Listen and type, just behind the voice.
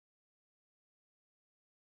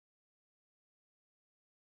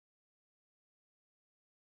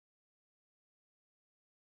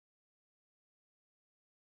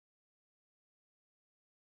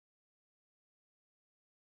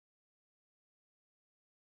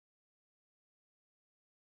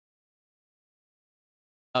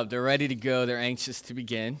They're ready to go. They're anxious to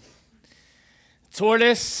begin.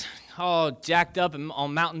 Tortoise, all jacked up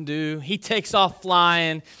on Mountain Dew. He takes off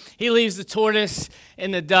flying. He leaves the tortoise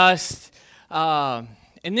in the dust. And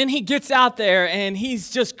then he gets out there and he's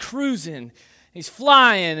just cruising. He's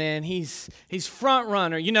flying and he's front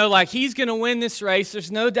runner. You know, like he's going to win this race.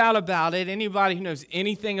 There's no doubt about it. Anybody who knows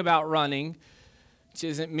anything about running, which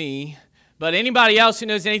isn't me, but anybody else who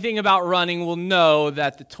knows anything about running will know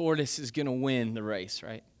that the tortoise is going to win the race,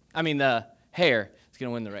 right? I mean, the hare is going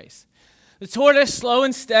to win the race. The tortoise, slow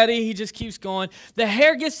and steady, he just keeps going. The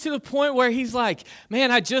hare gets to the point where he's like, man,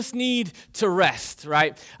 I just need to rest,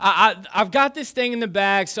 right? I've got this thing in the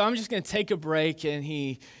bag, so I'm just going to take a break, and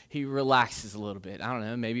he relaxes a little bit. I don't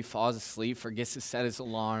know, maybe falls asleep, forgets to set his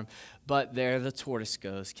alarm, but there the tortoise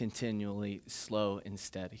goes, continually slow and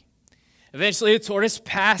steady. Eventually, the tortoise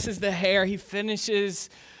passes the hare. He finishes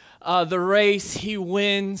the race. He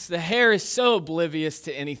wins. The hare is so oblivious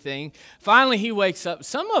to anything. Finally, he wakes up.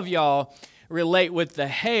 Some of y'all relate with the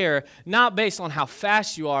hare, not based on how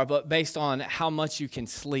fast you are, but based on how much you can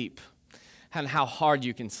sleep and how hard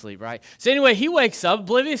you can sleep, right? So anyway, he wakes up,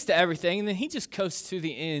 oblivious to everything, and then he just coasts to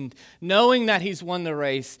the end, knowing that he's won the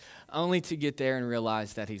race, only to get there and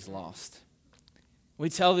realize that he's lost. We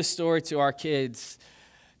tell this story to our kids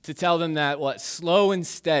to tell them that slow and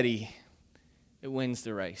steady, it wins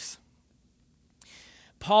the race.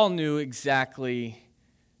 Paul knew exactly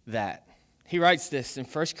that. He writes this in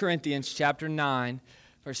 1 Corinthians chapter 9,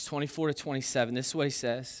 verse 24 to 27. This is what he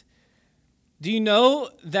says. Do you know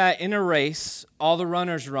that in a race, all the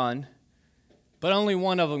runners run, but only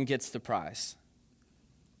one of them gets the prize?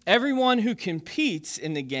 Everyone who competes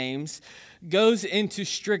in the games goes into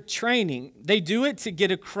strict training. They do it to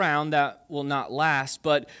get a crown that will not last,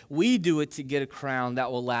 but we do it to get a crown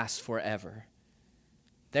that will last forever.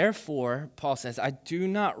 Therefore, Paul says, I do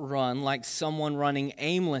not run like someone running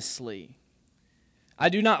aimlessly. I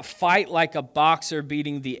do not fight like a boxer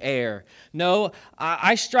beating the air. No,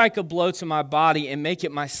 I strike a blow to my body and make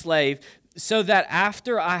it my slave, so that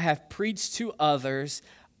after I have preached to others,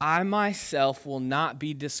 I myself will not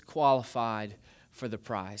be disqualified for the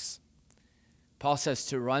prize. Paul says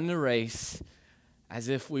to run the race as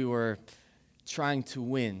if we were trying to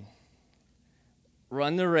win.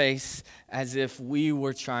 Run the race as if we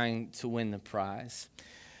were trying to win the prize. I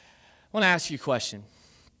want to ask you a question.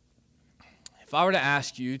 If I were to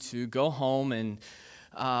ask you to go home and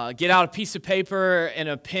get out a piece of paper and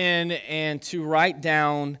a pen and to write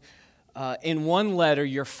down in one letter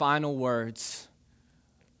your final words,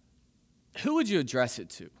 who would you address it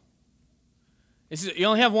to? You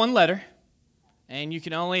only have one letter, and you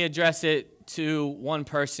can only address it to one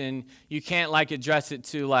person. You can't address it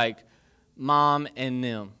to mom and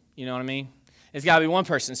them. You know what I mean? It's got to be one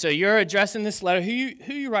person. So you're addressing this letter. Who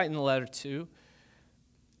you writing the letter to?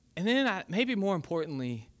 And then maybe more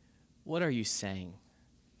importantly, what are you saying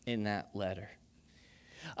in that letter?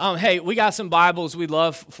 Hey, we got some Bibles we'd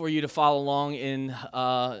love for you to follow along in.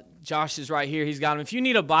 Josh is right here. He's got them. If you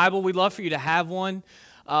need a Bible, we'd love for you to have one.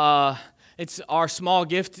 It's our small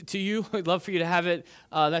gift to you. We'd love for you to have it.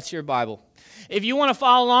 That's your Bible. If you want to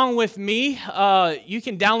follow along with me, you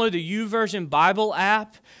can download the YouVersion Bible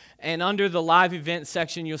app, and under the live event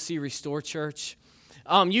section, you'll see Restore Church.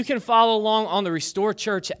 You can follow along on the Restore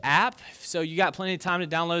Church app, so you got plenty of time to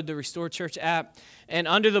download the Restore Church app. And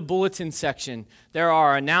under the bulletin section, there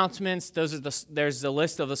are announcements. There's the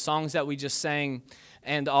list of the songs that we just sang,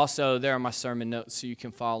 and also there are my sermon notes, so you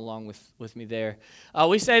can follow along with me there.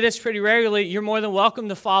 We say this pretty regularly. You're more than welcome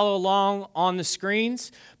to follow along on the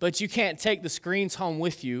screens, but you can't take the screens home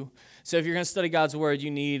with you. So if you're going to study God's Word,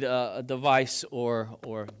 you need a device or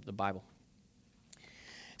the Bible.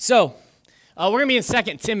 So we're going to be in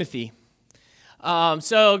 2 Timothy.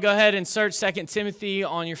 So go ahead and search 2 Timothy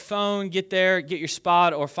on your phone. Get there, get your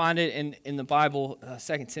spot, or find it in the Bible,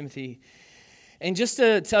 2 Timothy. And just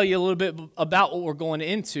to tell you a little bit about what we're going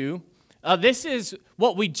into, this is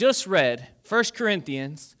what we just read, 1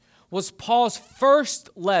 Corinthians, was Paul's first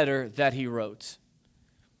letter that he wrote.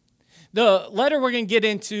 The letter we're going to get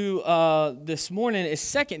into this morning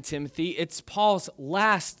is 2 Timothy. It's Paul's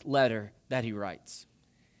last letter that he writes.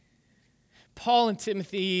 Paul and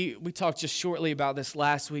Timothy, we talked just shortly about this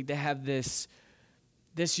last week. They have this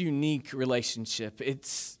unique relationship.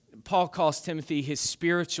 Paul calls Timothy his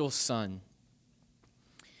spiritual son.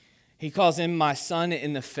 He calls him my son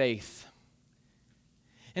in the faith.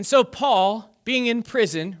 And so Paul, being in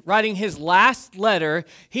prison, writing his last letter,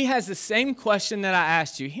 he has the same question that I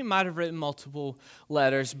asked you. He might have written multiple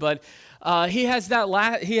letters, but he has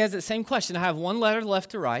that same question. I have one letter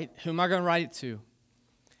left to write. Who am I going to write it to?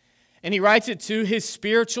 And he writes it to his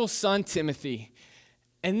spiritual son, Timothy.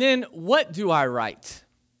 And then what do I write?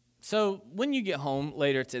 So when you get home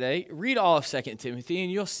later today, read all of 2 Timothy,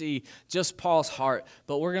 and you'll see just Paul's heart.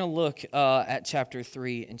 But we're going to look at chapter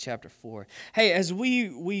 3 and chapter 4. Hey, as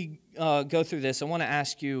we go through this, I want to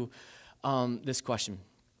ask you this question.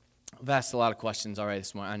 I've asked a lot of questions already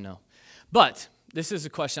this morning, I know. But this is a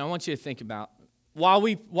question I want you to think about. While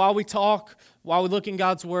we talk, while we look in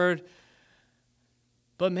God's Word,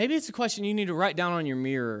 but maybe it's a question you need to write down on your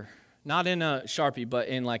mirror. Not in a Sharpie, but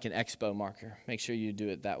in like an Expo marker. Make sure you do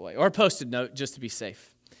it that way. Or a Post-it note, just to be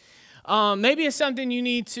safe. Maybe it's something you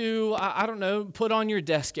need to, I don't know, put on your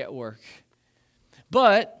desk at work.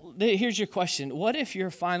 But here's your question. What if your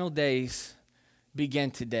final days begin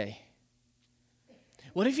today?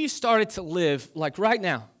 What if you started to live like right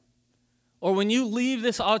now? Or when you leave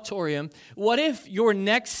this auditorium, what if your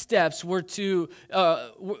next steps were to,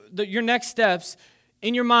 your next steps,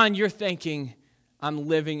 in your mind, you're thinking, I'm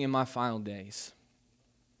living in my final days.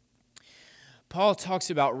 Paul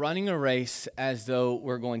talks about running a race as though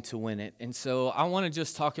we're going to win it. And so I want to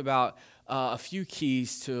just talk about a few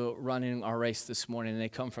keys to running our race this morning. And they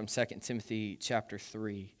come from 2 Timothy chapter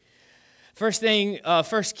 3. First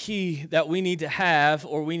key that we need to have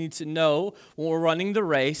or we need to know when we're running the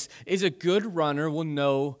race is a good runner will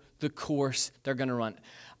know the course they're going to run.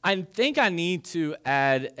 I think I need to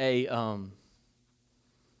add a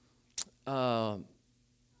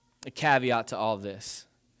caveat to all this.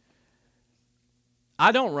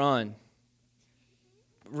 I don't run.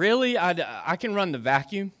 Really, I can run the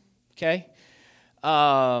vacuum, okay?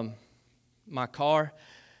 My car.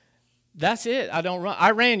 That's it. I don't run.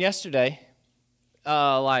 I ran yesterday,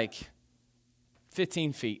 like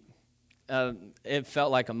 15 feet. It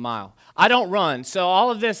felt like a mile. I don't run. So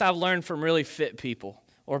all of this I've learned from really fit people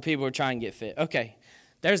or people who are trying to get fit. Okay.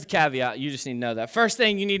 There's the caveat. You just need to know that. First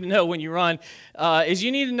thing you need to know when you run is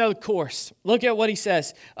you need to know the course. Look at what he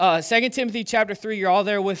says. 2 Timothy chapter 3, you're all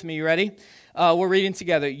there with me. You ready? We're reading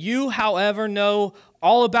together. You, however, know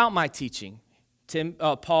all about my teaching.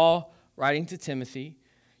 Paul writing to Timothy.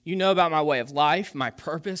 You know about my way of life, my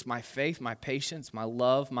purpose, my faith, my patience, my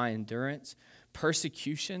love, my endurance,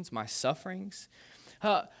 persecutions, my sufferings.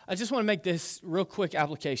 I just want to make this real quick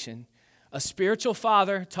application. A spiritual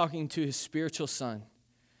father talking to his spiritual son.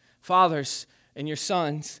 Fathers and your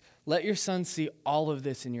sons, let your sons see all of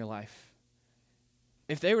this in your life.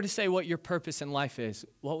 If they were to say what your purpose in life is,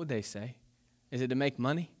 what would they say? Is it to make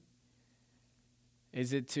money?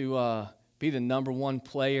 Is it to be the number one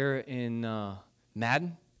player in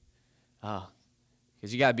Madden?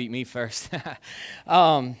 Because you got to beat me first.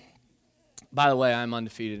 By the way, I'm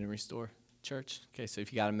undefeated in Restore Church. Okay, so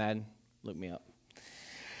if you got a Madden, look me up.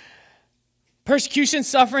 Persecution,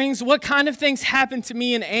 sufferings, what kind of things happened to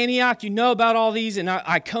me in Antioch? You know about all these in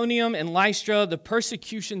Iconium and Lystra, the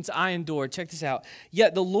persecutions I endured. Check this out.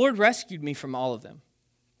 Yet the Lord rescued me from all of them.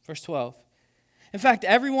 Verse 12. In fact,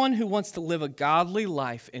 everyone who wants to live a godly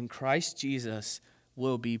life in Christ Jesus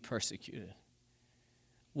will be persecuted.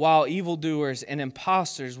 While evildoers and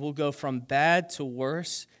impostors will go from bad to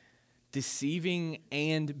worse, deceiving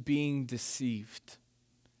and being deceived.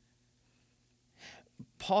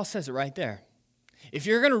 Paul says it right there. If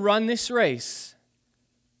you're going to run this race,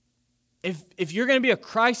 if you're going to be a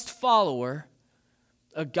Christ follower,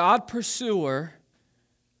 a God pursuer,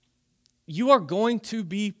 you are going to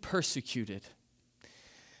be persecuted.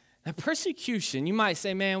 Now, persecution, you might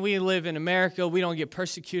say, man, we live in America, we don't get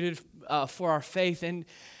persecuted for our faith. And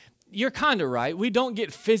you're kind of right. We don't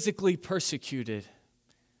get physically persecuted.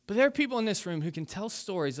 But there are people in this room who can tell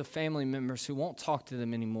stories of family members who won't talk to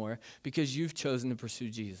them anymore because you've chosen to pursue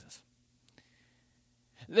Jesus.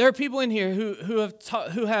 There are people in here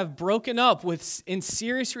who have broken up in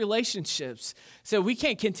serious relationships. So we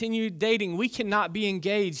can't continue dating. We cannot be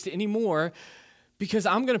engaged anymore because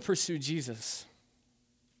I'm going to pursue Jesus.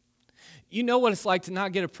 You know what it's like to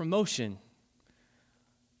not get a promotion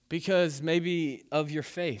because maybe of your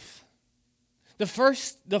faith. The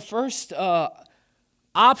first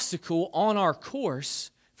obstacle on our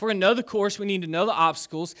course, if we're going to know the course, we need to know the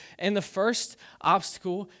obstacles. And the first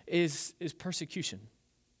obstacle is persecution.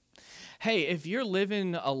 Hey, if you're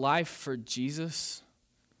living a life for Jesus,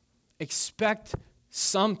 expect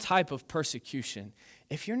some type of persecution.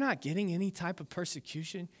 If you're not getting any type of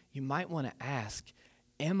persecution, you might want to ask,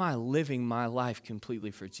 am I living my life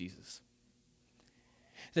completely for Jesus?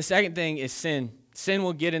 The second thing is sin. Sin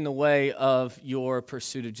will get in the way of your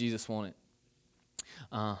pursuit of Jesus, won't it?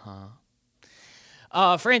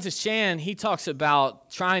 Francis Chan, he talks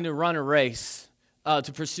about trying to run a race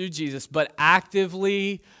to pursue Jesus, but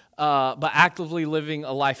actively but actively living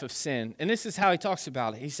a life of sin. And this is how he talks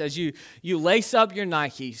about it. He says, you lace up your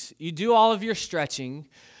Nikes, you do all of your stretching,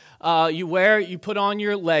 you put on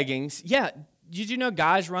your leggings. Yeah, did you know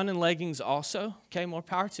guys run in leggings also? Okay, more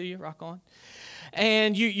power to you, rock on.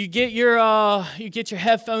 And you get your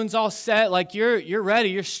headphones all set, like you're ready,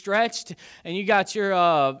 you're stretched, and you got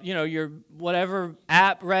your whatever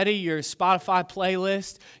app ready, your Spotify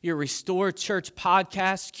playlist, your Restored Church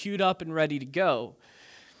podcast queued up and ready to go.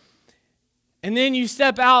 And then you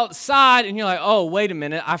step outside and you're like, oh, wait a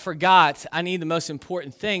minute, I forgot, I need the most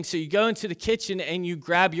important thing. So you go into the kitchen and you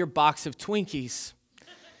grab your box of Twinkies.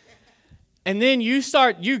 And then you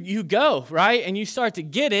start, you go, right? And you start to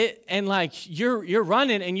get it, and like you're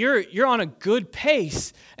running and you're on a good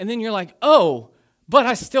pace. And then you're like, oh, but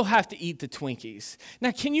I still have to eat the Twinkies.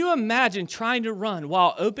 Now, can you imagine trying to run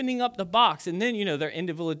while opening up the box? And then, they're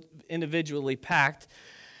individually packed.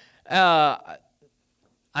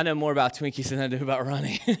 I know more about Twinkies than I do about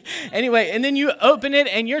running. Anyway, and then you open it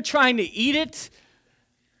and you're trying to eat it.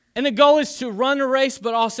 And the goal is to run a race,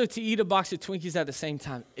 but also to eat a box of Twinkies at the same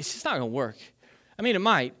time. It's just not going to work. I mean, it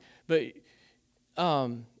might, but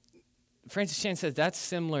Francis Chan says that's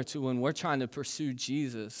similar to when we're trying to pursue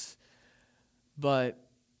Jesus, but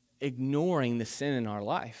ignoring the sin in our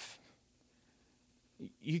life.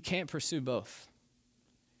 You can't pursue both.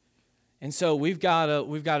 And so we've got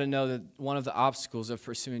to know that one of the obstacles of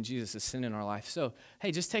pursuing Jesus is sin in our life. So,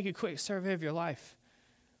 hey, just take a quick survey of your life.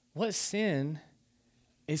 What sin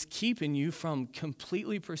is keeping you from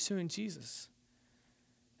completely pursuing Jesus?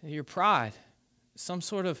 Your pride, some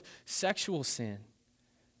sort of sexual sin.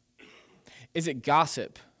 Is it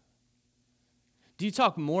gossip? Do you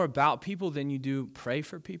talk more about people than you do pray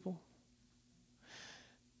for people?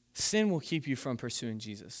 Sin will keep you from pursuing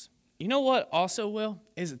Jesus. You know what also will?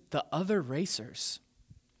 Is the other racers.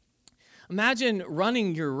 Imagine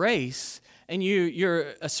running your race and you're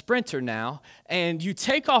a sprinter now, and you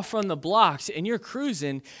take off from the blocks and you're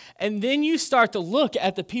cruising, and then you start to look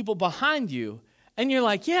at the people behind you, and you're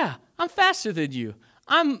like, yeah, I'm faster than you.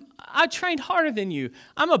 I trained harder than you.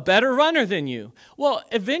 I'm a better runner than you. Well,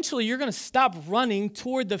 eventually you're going to stop running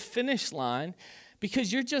toward the finish line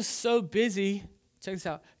because you're just so busy, check this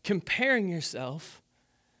out, comparing yourself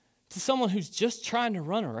to someone who's just trying to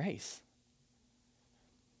run a race.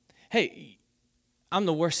 Hey, I'm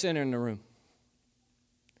the worst sinner in the room.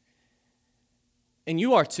 And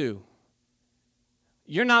you are too.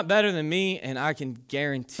 You're not better than me, and I can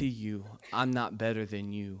guarantee you I'm not better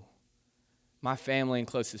than you. My family and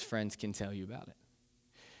closest friends can tell you about it.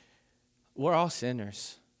 We're all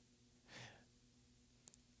sinners.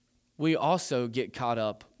 We also get caught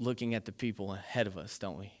up looking at the people ahead of us,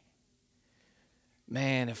 don't we?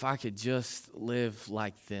 Man, if I could just live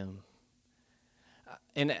like them.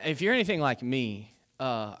 And if you're anything like me,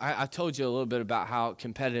 I told you a little bit about how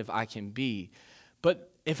competitive I can be.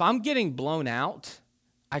 But if I'm getting blown out,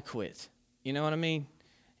 I quit. You know what I mean?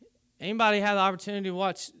 Anybody had the opportunity to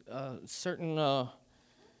watch a certain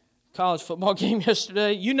college football game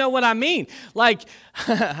yesterday? You know what I mean. Like,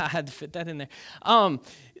 I had to fit that in there.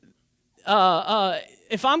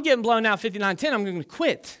 If I'm getting blown out 59-10, I'm going to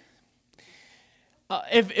quit.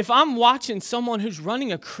 If I'm watching someone who's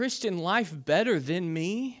running a Christian life better than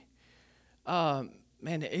me, man,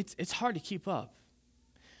 it's hard to keep up.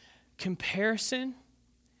 Comparison,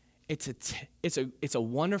 it's a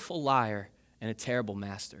wonderful liar and a terrible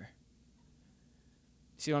master.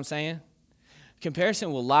 See what I'm saying?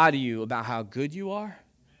 Comparison will lie to you about how good you are,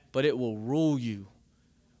 but it will rule you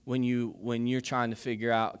when you're trying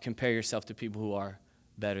to compare yourself to people who are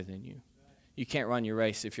better than you. You can't run your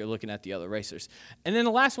race if you're looking at the other racers. And then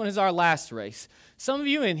the last one is our last race. Some of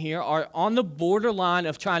you in here are on the borderline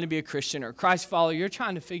of trying to be a Christian or a Christ follower. You're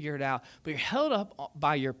trying to figure it out, but you're held up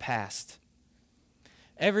by your past.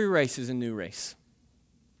 Every race is a new race,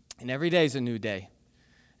 and every day is a new day.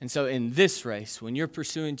 And so in this race, when you're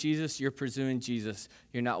pursuing Jesus, you're pursuing Jesus.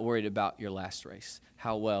 You're not worried about your last race,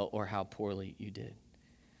 how well or how poorly you did.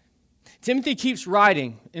 Timothy keeps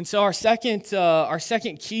writing, and so our second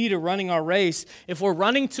key to running our race, if we're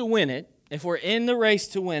running to win it, if we're in the race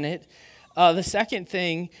to win it, the second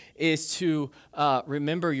thing is to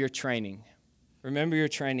remember your training. Remember your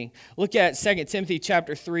training. Look at 2 Timothy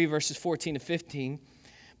chapter 3, verses 14 to 15.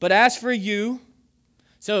 But as for you,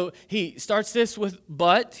 so he starts this with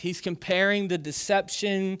but. He's comparing the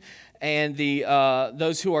deception and the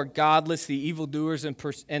those who are godless, the evildoers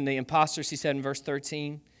and the imposters, he said in verse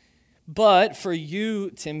 13. But for you,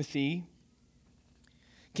 Timothy,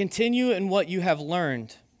 continue in what you have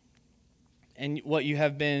learned and what you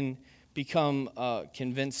have become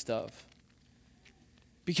convinced of.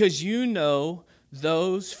 Because you know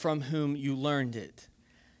those from whom you learned it,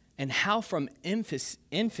 and how from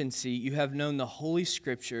infancy you have known the Holy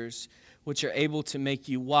Scriptures, which are able to make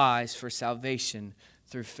you wise for salvation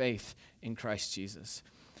through faith in Christ Jesus.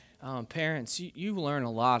 Parents, you learn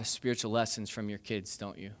a lot of spiritual lessons from your kids,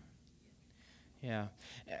 don't you? Yeah.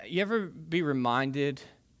 You ever be reminded,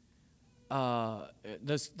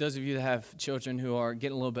 those of you that have children who are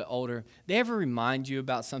getting a little bit older, they ever remind you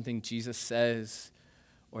about something Jesus says,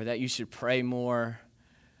 or that you should pray more,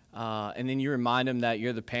 and then you remind them that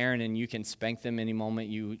you're the parent and you can spank them any moment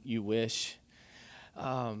you wish?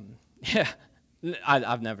 Yeah,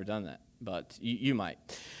 I've never done that, but you might.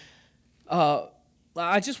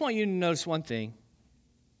 I just want you to notice one thing.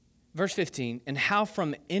 Verse 15, and how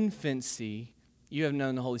from infancy you have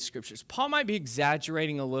known the Holy Scriptures. Paul might be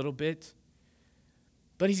exaggerating a little bit,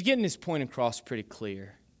 but he's getting his point across pretty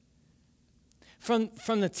clear. From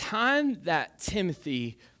the time that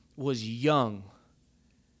Timothy was young,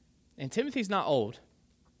 and Timothy's not old,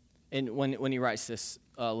 and when he writes this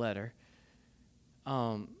letter,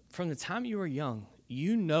 from the time you were young,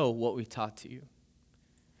 you know what we taught to you.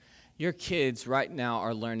 Your kids right now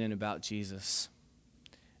are learning about Jesus,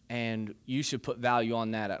 and you should put value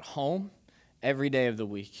on that at home every day of the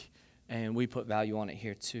week, and we put value on it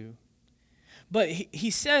here too. But he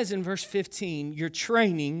says in verse 15, your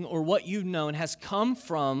training, or what you've known, has come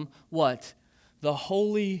from what? The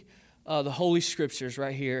Holy Scriptures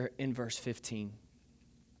right here in verse 15.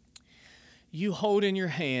 You hold in your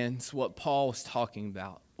hands what Paul was talking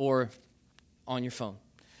about, or on your phone.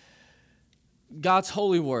 God's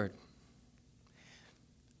holy word.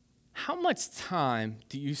 How much time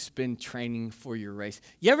do you spend training for your race?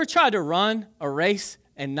 You ever tried to run a race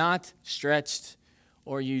and not stretched,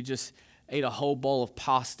 or you just ate a whole bowl of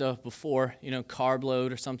pasta before, carb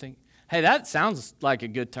load or something? Hey, that sounds like a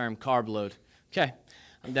good term, carb load. Okay,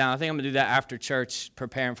 I'm down. I think I'm going to do that after church,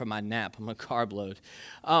 preparing for my nap. I'm going to carb load.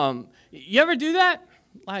 You ever do that?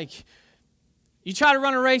 Like, you try to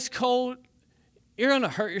run a race cold, you're going to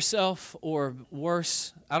hurt yourself, or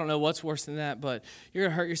worse. I don't know what's worse than that, but you're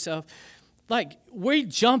going to hurt yourself. Like, we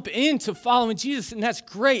jump into following Jesus, and that's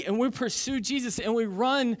great, and we pursue Jesus, and we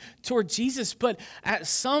run toward Jesus, but at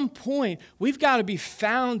some point, we've got to be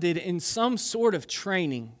founded in some sort of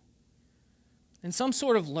training, in some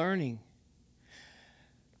sort of learning.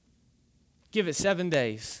 Give it 7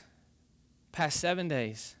 days. Past 7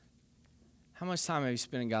 days, how much time have you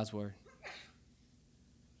spent in God's Word?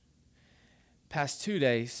 Past 2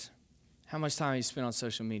 days, how much time have you spent on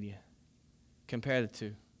social media? Compare the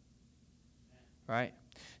two. Right?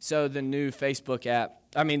 So the new Facebook app,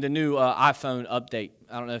 the new iPhone update.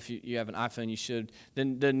 I don't know if you have an iPhone, you should. The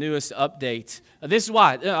newest update. This is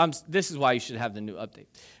why you should have the new update,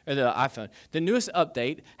 or the iPhone. The newest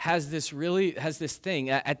update has this thing.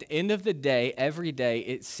 At the end of the day, every day,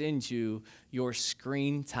 it sends you your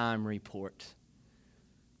screen time report.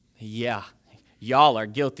 Yeah. Y'all are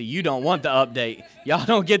guilty. You don't want the update. Y'all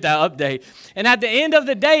don't get that update. And at the end of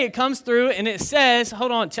the day, it comes through and it says,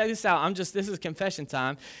 hold on, check this out. This is confession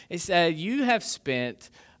time. It said, you have spent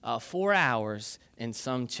 4 hours and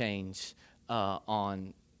some change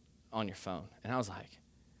on your phone. And I was like,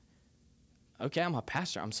 okay, I'm a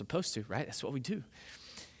pastor. I'm supposed to, right? That's what we do.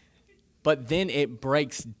 But then it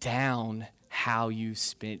breaks down how you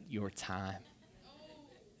spent your time.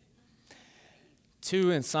 2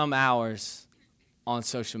 and some hours on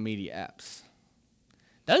social media apps.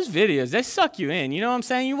 Those videos, they suck you in. You know what I'm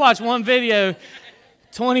saying? You watch one video,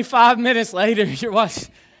 25 minutes later, you're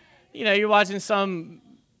watching some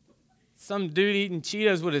dude eating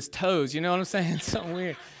Cheetos with his toes. You know what I'm saying? Something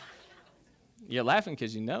weird. You're laughing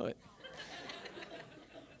because you know it.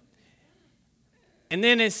 And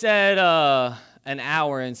then it said an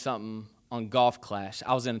hour and something on Golf Clash.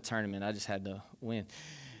 I was in a tournament. I just had to win.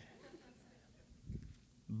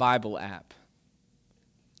 Bible app.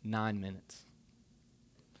 9 minutes.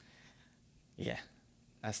 Yeah,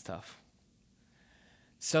 that's tough.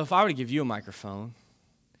 So if I were to give you a microphone,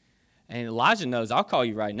 and Elijah knows, I'll call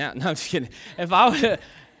you right now. No, I'm just kidding. If I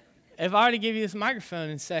were to give you this microphone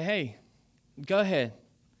and say, hey, go ahead,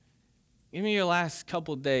 give me your last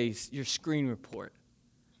couple days, your screen report.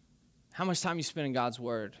 How much time you spend in God's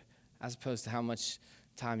Word, as opposed to how much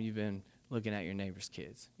time you've been looking at your neighbor's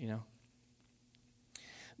kids,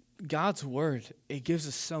 God's Word, it gives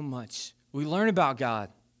us so much. We learn about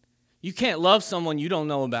God. You can't love someone you don't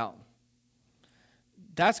know about.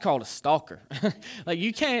 That's called a stalker. Like,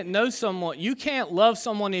 you can't love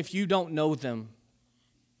someone if you don't know them.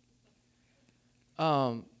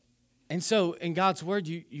 And so in God's Word,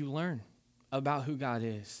 you learn about who God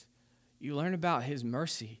is. You learn about His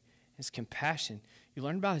mercy, His compassion. You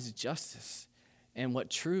learn about His justice. and what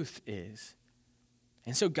truth is.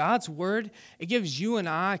 And so God's word, it gives you and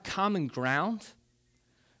I common ground,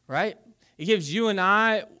 right? It gives you and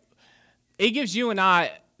I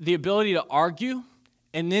the ability to argue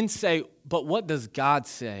and then say, but what does God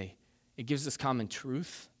say? It gives us common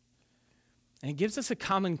truth. And it gives us a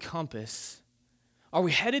common compass. Are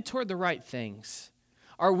we headed toward the right things?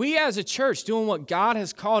 Are we as a church doing what God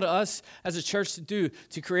has called us as a church to do,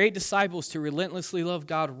 to create disciples, to relentlessly love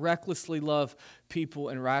God, recklessly love people,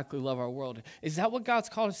 and radically love our world? Is that what God's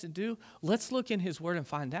called us to do? Let's look in His Word and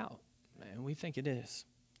find out. And we think it is.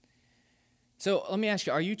 So let me ask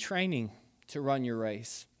you, are you training to run your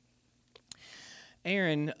race?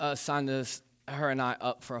 Erin signed her and I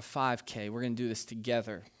up for a 5K. We're going to do this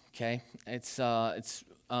together, okay? It's the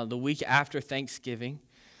week after Thanksgiving.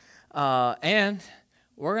 And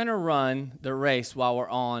we're going to run the race while we're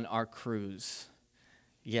on our cruise.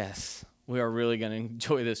 Yes, we are really going to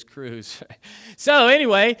enjoy this cruise. So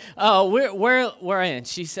anyway, we're in.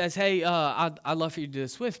 She says, hey, I'd love for you to do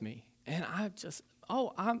this with me. And I've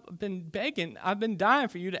been begging. I've been dying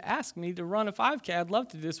for you to ask me to run a 5K. I'd love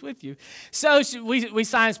to do this with you. So we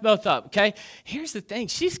sign us both up, okay? Here's the thing.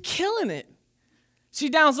 She's killing it.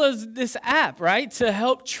 She downloads this app, right, to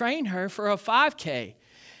help train her for a 5K.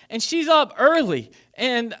 And she's up early,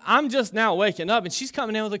 and I'm just now waking up, and she's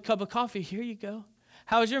coming in with a cup of coffee. Here you go.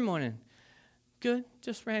 How was your morning? Good.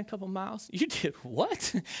 Just ran a couple miles. You did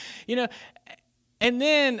what? And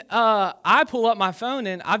then I pull up my phone,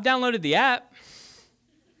 and I've downloaded the app.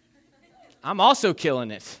 I'm also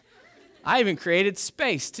killing it. I even created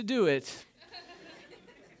space to do it.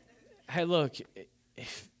 Hey, look,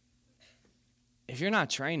 if you're not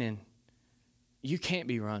training, you can't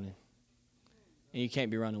be running. And you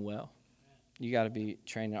can't be running well. You got to be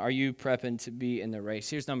training. Are you prepping to be in the race?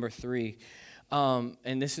 Here's number 3.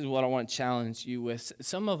 And this is what I want to challenge you with.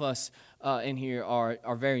 Some of us in here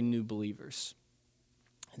are very new believers.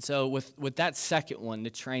 And so with that second one, the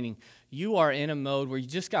training, you are in a mode where you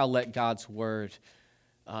just got to let God's word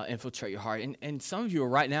infiltrate your heart. And some of you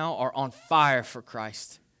right now are on fire for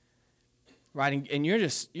Christ. Right? And you're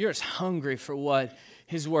just hungry for what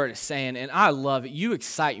His word is saying. And I love it. You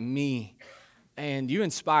excite me. And you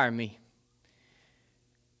inspire me.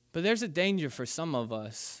 But there's a danger for some of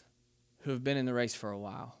us who have been in the race for a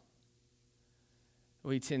while.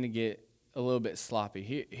 We tend to get a little bit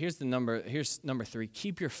sloppy. Here's number 3.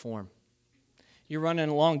 Keep your form. You're running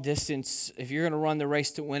a long distance. If you're going to run the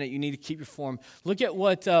race to win it, you need to keep your form. Look at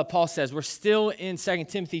what Paul says. We're still in 2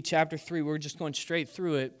 Timothy chapter 3. We're just going straight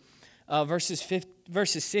through it. Verses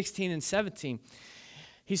 16 and 17.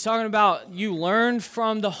 He's talking about you learned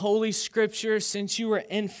from the Holy Scripture since you were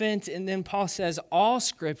infant. And then Paul says, all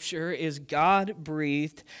Scripture is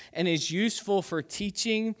God-breathed and is useful for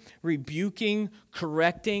teaching, rebuking,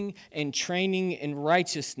 correcting, and training in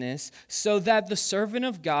righteousness, so that the servant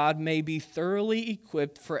of God may be thoroughly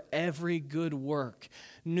equipped for every good work.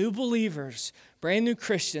 New believers, brand new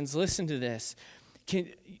Christians, listen to this.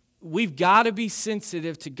 We've got to be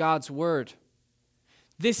sensitive to God's word.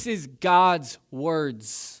 This is God's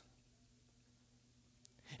words.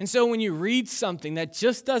 And so when you read something that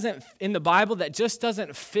just doesn't, in the Bible, that just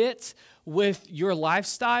doesn't fit with your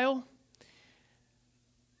lifestyle,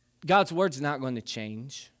 God's word's not going to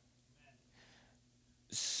change.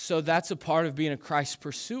 So that's a part of being a Christ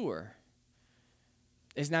pursuer,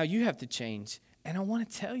 is now you have to change. And I want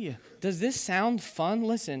to tell you, does this sound fun?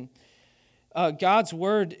 Listen, God's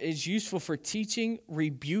word is useful for teaching,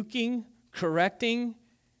 rebuking, correcting,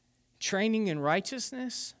 training in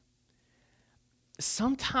righteousness.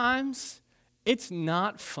 Sometimes it's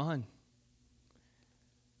not fun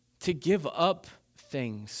to give up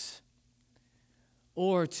things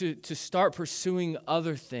or to start pursuing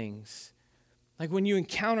other things. Like when you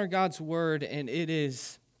encounter God's word and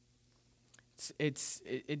it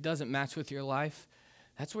doesn't match with your life,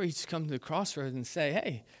 that's where you just come to the crossroads and say,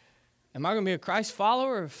 hey, am I going to be a Christ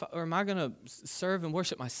follower or am I going to serve and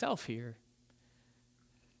worship myself here?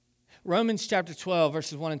 Romans chapter 12,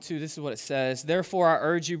 verses 1 and 2, this is what it says. Therefore, I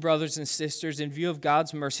urge you, brothers and sisters, in view of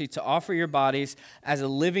God's mercy, to offer your bodies as a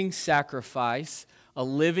living sacrifice like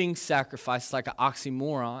an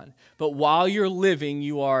oxymoron. But while you're living,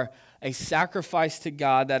 you are a sacrifice to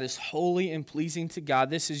God that is holy and pleasing to God.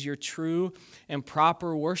 This is your true and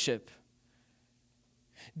proper worship.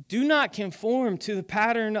 Do not conform to the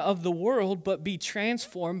pattern of the world, but be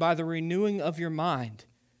transformed by the renewing of your mind.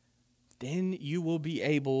 then you will be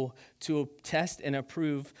able to test and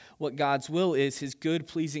approve what God's will is, his good,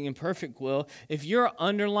 pleasing, and perfect will. If you're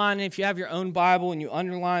underlining, if you have your own Bible and you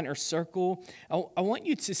underline or circle, I want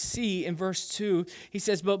you to see in verse 2, he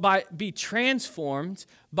says, but be transformed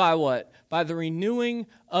by what? By the renewing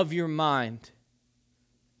of your mind.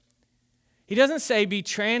 He doesn't say be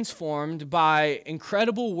transformed by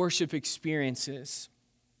incredible worship experiences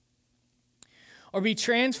or be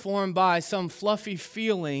transformed by some fluffy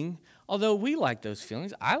feeling. Although we like those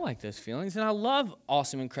feelings, I like those feelings, and I love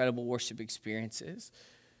awesome, incredible worship experiences.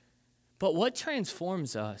 But what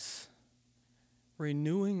transforms us?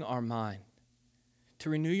 Renewing our mind. To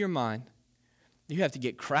renew your mind, you have to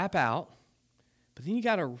get crap out, but then you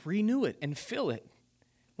got to renew it and fill it.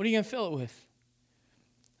 What are you going to fill it with?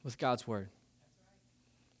 With God's word.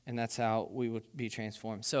 And that's how we would be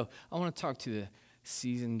transformed. So I want to talk to the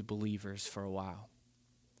seasoned believers for a while,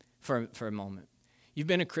 for a moment. You've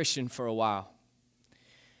been a Christian for a while.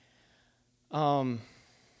 Are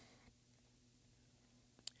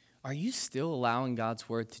you still allowing God's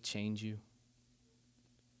word to change you?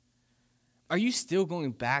 Are you still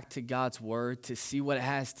going back to God's word to see what it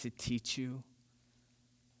has to teach you?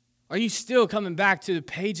 Are you still coming back to the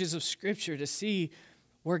pages of Scripture to see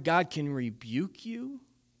where God can rebuke you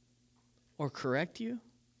or correct you?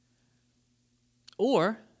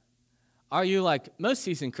 Or are you like most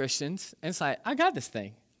seasoned Christians, and it's like, I got this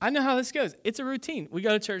thing. I know how this goes. It's a routine. We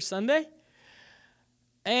go to church Sunday,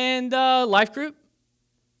 and life group.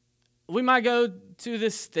 We might go to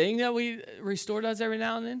this thing that Restore does every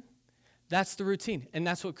now and then. That's the routine, and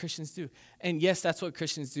that's what Christians do. And yes, that's what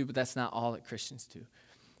Christians do, but that's not all that Christians do.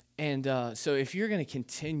 And so if you're going to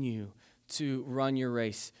continue to run your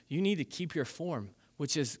race, you need to keep your form,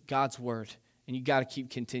 which is God's word, and you got to keep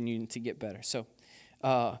continuing to get better. So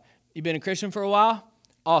you've been a Christian for a while?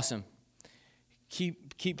 Awesome.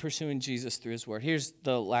 Keep pursuing Jesus through his word. Here's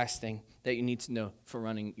the last thing that you need to know for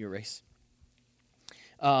running your race.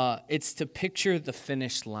 It's to picture the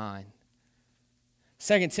finish line.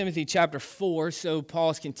 2 Timothy chapter 4, so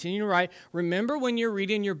Paul's continuing to write. Remember when you're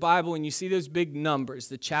reading your Bible and you see those big numbers,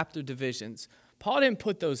 the chapter divisions. Paul didn't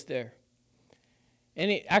put those there.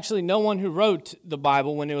 And actually, no one who wrote the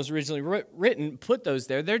Bible when it was originally written put those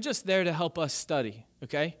there. They're just there to help us study,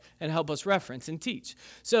 okay, and help us reference and teach.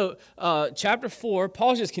 So chapter 4,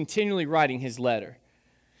 Paul's just continually writing his letter.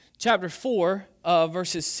 Chapter 4,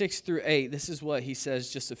 verses 6 through 8, this is what he says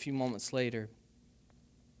just a few moments later.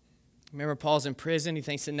 Remember, Paul's in prison. He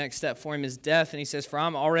thinks the next step for him is death. And he says, for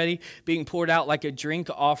I'm already being poured out like a drink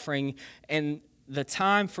offering, and the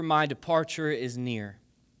time for my departure is near.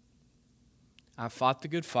 I've fought the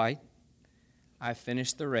good fight. I've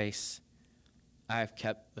finished the race. I have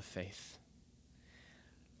kept the faith.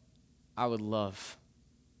 I would love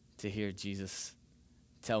to hear Jesus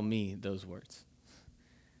tell me those words.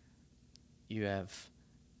 You have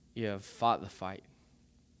fought the fight,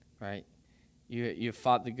 right? You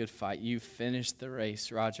fought the good fight. You finished the race,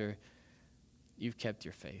 Roger. You've kept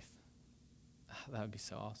your faith. That would be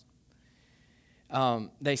so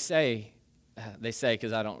awesome. They say,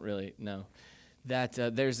 because I don't really know,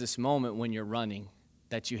 that there's this moment when you're running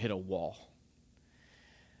that you hit a wall.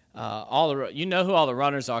 You know who all the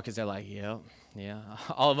runners are because they're like, yeah.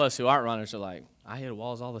 All of us who aren't runners are like, I hit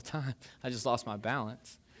walls all the time. I just lost my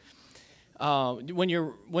balance. When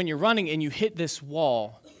you're running and you hit this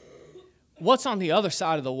wall, what's on the other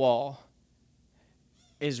side of the wall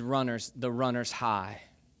is the runner's high.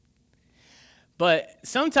 But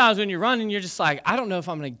sometimes when you're running, you're just like, I don't know if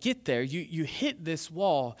I'm going to get there. You hit this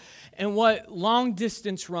wall. And what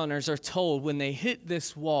long-distance runners are told when they hit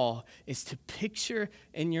this wall is to picture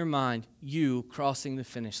in your mind you crossing the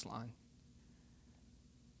finish line.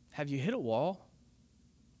 Have you hit a wall?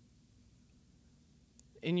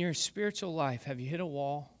 In your spiritual life, have you hit a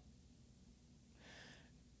wall?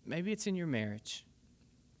 Maybe it's in your marriage.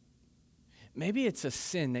 Maybe it's a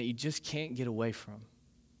sin that you just can't get away from.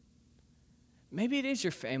 Maybe it is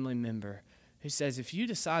your family member who says, if you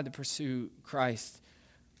decide to pursue Christ,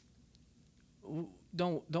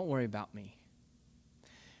 don't worry about me.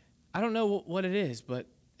 I don't know what it is, but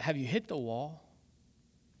have you hit the wall?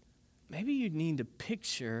 Maybe you need to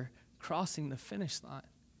picture crossing the finish line.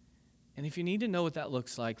 And if you need to know what that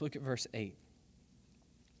looks like, look at verse 8.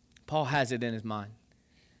 Paul has it in his mind.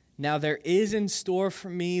 Now there is in store for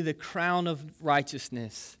me the crown of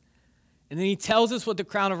righteousness. And then he tells us what the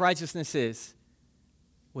crown of righteousness is,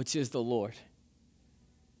 which is the Lord,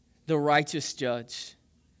 the righteous judge.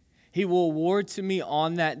 He will award to me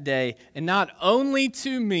on that day, and not only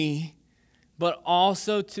to me, but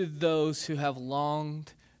also to those who have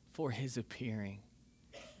longed for his appearing.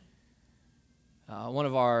 one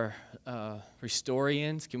of our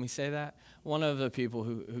Restorians, can we say that? One of the people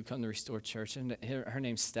who come to Restore Church, and her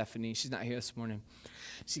name's Stephanie. She's not here this morning.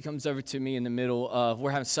 She comes over to me in the middle of,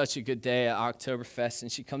 we're having such a good day at Oktoberfest,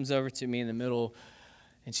 and she comes over to me in the middle,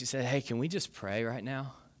 and she said, hey, can we just pray right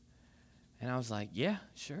now? And I was like, yeah,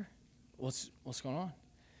 sure. What's going on?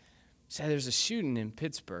 She said, there's a shooting in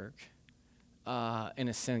Pittsburgh in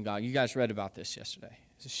a synagogue. You guys read about this yesterday.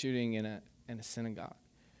 There's a shooting in a synagogue.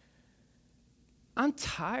 I'm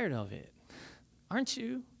tired of it. Aren't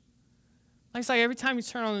you? It's like every time you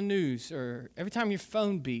turn on the news or every time your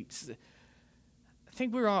phone beeps. I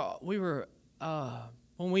think we were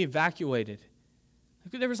when we evacuated,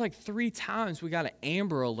 there was like 3 times we got an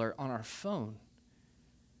Amber Alert on our phone.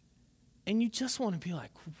 And you just want to be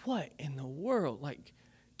like, what in the world? Like,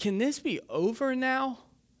 can this be over now?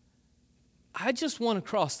 I just want to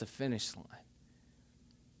cross the finish line.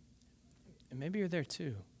 And maybe you're there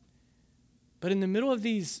too. But in the middle of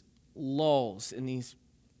these lulls and these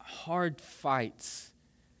hard fights,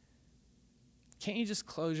 can't you just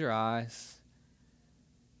close your eyes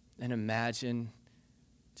and imagine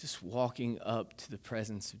just walking up to the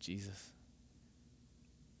presence of Jesus?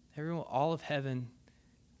 Everyone, all of heaven,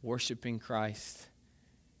 worshiping Christ,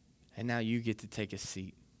 and now you get to take a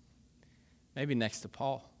seat. Maybe next to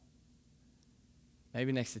Paul.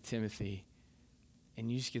 Maybe next to Timothy.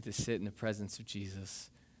 And you just get to sit in the presence of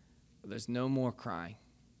Jesus. There's no more crying,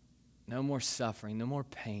 no more suffering, no more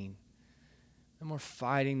pain, no more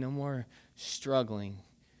fighting, no more struggling,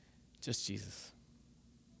 just Jesus.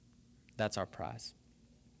 That's our prize.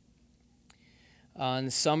 In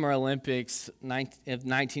the Summer Olympics of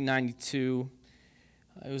 1992,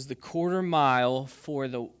 it was the quarter mile for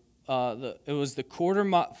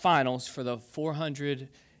finals for the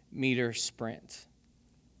 400-meter sprint.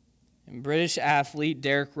 And British athlete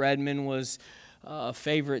Derek Redmond was a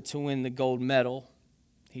favorite to win the gold medal.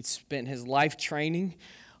 He'd spent his life training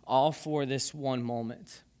all for this one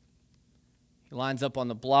moment. He lines up on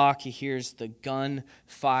the block. He hears the gun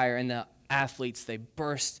fire, and the athletes, they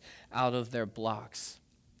burst out of their blocks.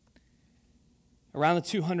 Around the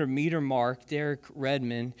 200-meter mark, Derek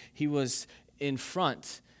Redmond, he was in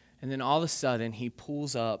front, and then all of a sudden he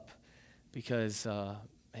pulls up because,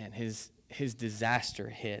 his disaster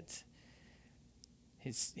hit.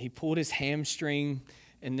 He pulled his hamstring,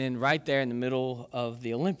 and then right there in the middle of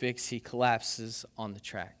the Olympics, he collapses on the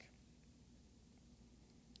track.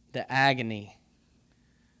 The agony,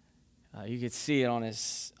 you could see it on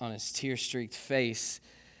his tear-streaked face.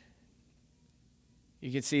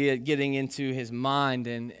 You could see it getting into his mind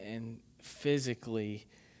and physically.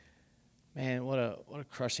 Man, what a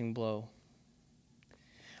crushing blow.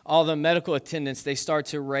 All the medical attendants, they start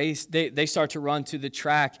to race. They start to run to the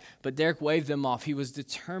track, but Derek waved them off. He was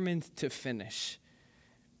determined to finish.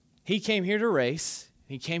 He came here to race.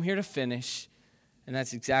 He came here to finish, and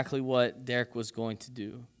that's exactly what Derek was going to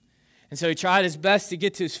do. And so he tried his best to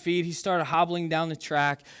get to his feet. He started hobbling down the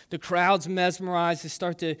track. The crowd's mesmerized. They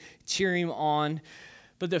start to cheer him on.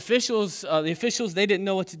 But the officials, they didn't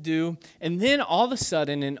know what to do. And then all of a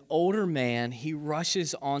sudden, an older man, he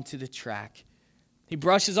rushes onto the track. He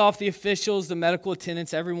brushes off the officials, the medical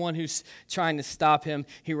attendants, everyone who's trying to stop him.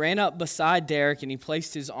 He ran up beside Derek, and he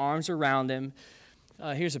placed his arms around him.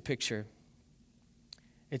 Here's a picture.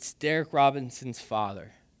 It's Derek Robinson's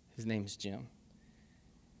father. His name's Jim.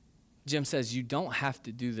 Jim says, "You don't have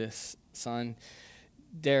to do this, son."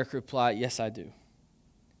 Derek replied, "Yes, I do."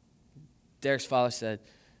 Derek's father said,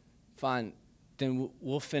 "Fine, then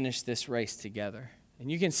we'll finish this race together." And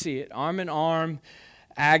you can see it, arm in arm,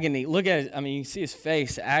 agony. Look at it. I mean, you can see his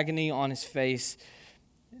face, agony on his face.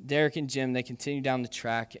 Derek and Jim, they continued down the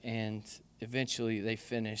track, and eventually they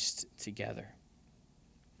finished together.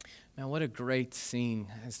 Man, what a great scene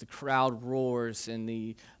as the crowd roars and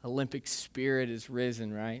the Olympic spirit is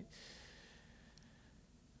risen, right?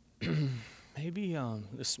 Maybe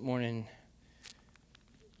this morning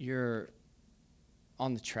you're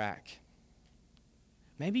on the track.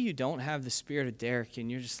 Maybe you don't have the spirit of Derek and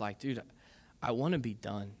you're just like, dude, I want to be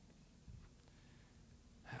done.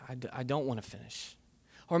 I don't want to finish.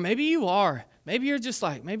 Or maybe you are. Maybe you're just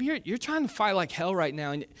like, maybe you're trying to fight like hell right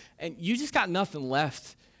now and you just got nothing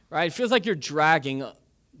left, right? It feels like you're dragging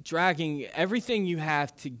everything you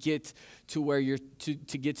have to get to where you're to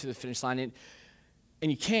get to the finish line,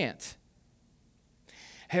 and you can't.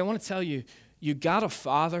 Hey, I want to tell you, you got a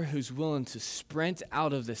Father who's willing to sprint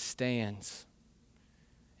out of the stands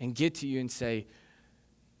and get to you and say,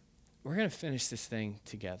 we're going to finish this thing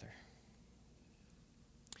together.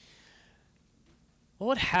 What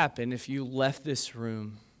would happen if you left this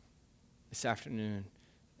room this afternoon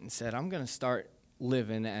and said, I'm going to start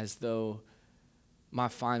living as though my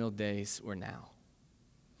final days were now.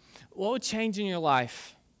 What would change in your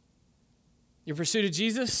life? Your pursuit of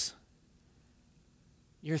Jesus?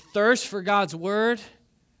 Your thirst for God's word?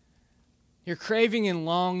 Your craving and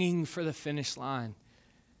longing for the finish line?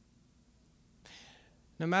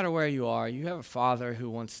 No matter where you are, you have a Father who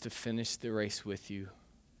wants to finish the race with you.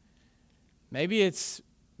 Maybe it's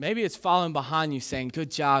following behind you saying,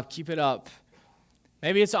 good job, keep it up.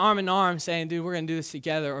 Maybe it's arm in arm saying, dude, we're going to do this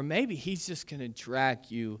together. Or maybe he's just going to drag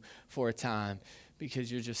you for a time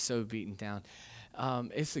because you're just so beaten down.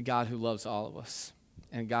 It's the God who loves all of us.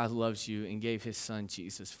 And God loves you and gave his son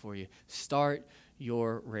Jesus for you. Start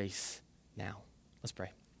your race now. Let's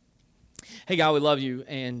pray. Hey, God, we love you.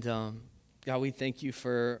 And God, we thank you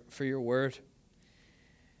for your word.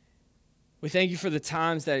 We thank you for the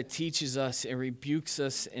times that it teaches us, it rebukes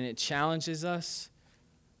us, and it challenges us.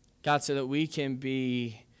 God, so that we can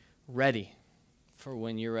be ready for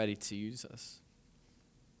when you're ready to use us.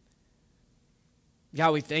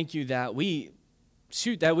 God, we thank you that we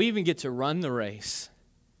even get to run the race.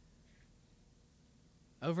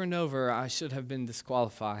 Over and over, I should have been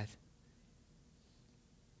disqualified.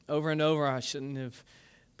 Over and over, I shouldn't have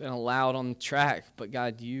been allowed on the track. But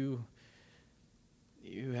God, you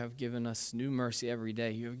have given us new mercy every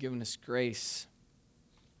day. You have given us grace.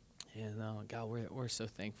 And God, we're so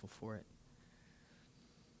thankful for it.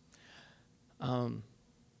 God,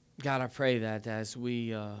 I pray that as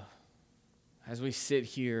we sit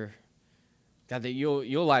here, God, that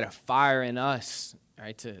you'll light a fire in us,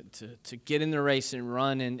 right, to get in the race and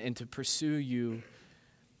run and to pursue you.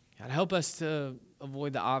 God, help us to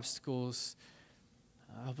avoid the obstacles.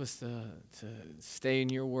 Help us to stay in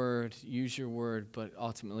your word, use your word, but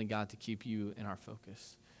ultimately, God, to keep you in our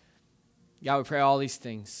focus. God, we pray all these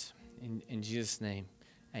things in Jesus' name.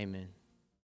 Amen.